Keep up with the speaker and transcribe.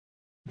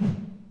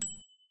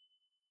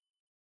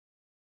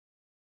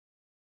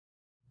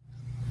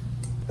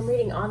I'm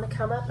reading On the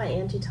Come Up by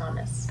Angie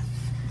Thomas.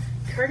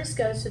 Curtis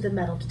goes through the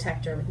metal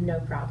detector with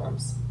no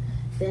problems.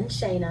 Then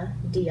Shayna,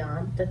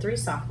 Dion, the 3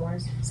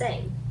 sophomores,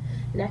 same.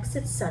 Next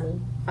it's Sunny,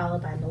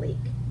 followed by Malik.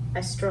 I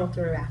stroll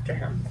through after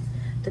him.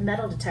 The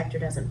metal detector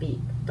doesn't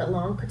beep, but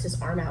Long puts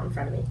his arm out in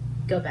front of me.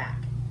 Go back.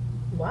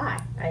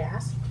 Why? I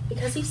ask.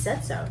 Because he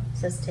said so,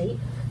 says Tate.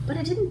 But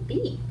it didn't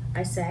beep,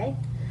 I say.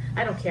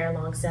 I don't care,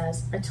 Long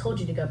says. I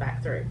told you to go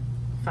back through.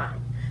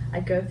 Fine.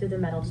 I go through the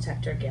metal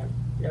detector again.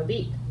 No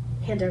beep.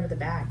 Hand over the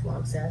bag,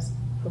 Long says.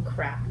 Oh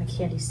crap, my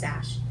candy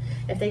stash.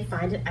 If they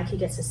find it, I could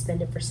get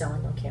suspended for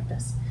selling on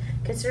campus.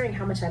 Considering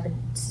how much I've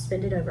been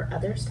suspended over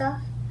other stuff,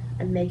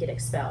 I may get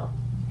expelled.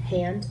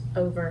 Hand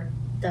over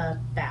the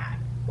bag,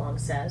 Long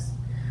says.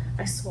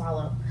 I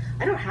swallow.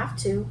 I don't have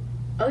to.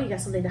 Oh, you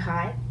got something to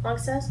hide? Long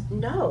says.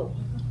 No.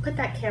 Put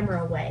that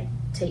camera away,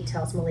 Tate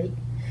tells Malik.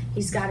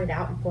 He's got it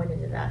out and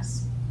pointed at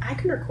us. I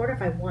can record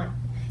if I want.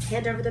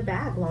 Hand over the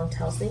bag, Long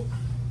tells me.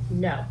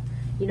 No.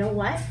 You know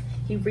what?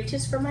 He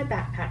reaches for my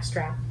backpack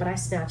strap, but I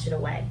snatch it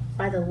away.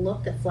 By the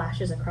look that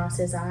flashes across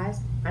his eyes,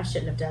 I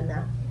shouldn't have done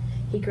that.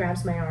 He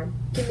grabs my arm.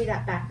 Give me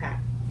that backpack.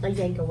 I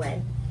yank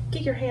away.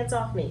 Get your hands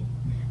off me.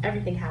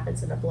 Everything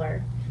happens in a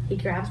blur. He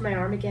grabs my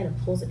arm again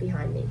and pulls it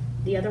behind me.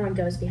 The other one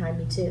goes behind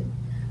me too.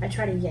 I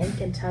try to yank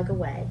and tug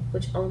away,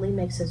 which only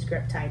makes his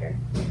grip tighter.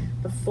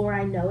 Before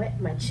I know it,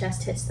 my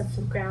chest hits the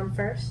ground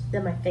first,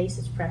 then my face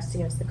is pressed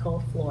against the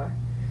cold floor.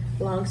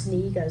 Long's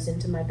knee goes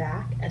into my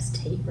back as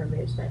Tate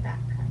removes my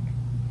backpack.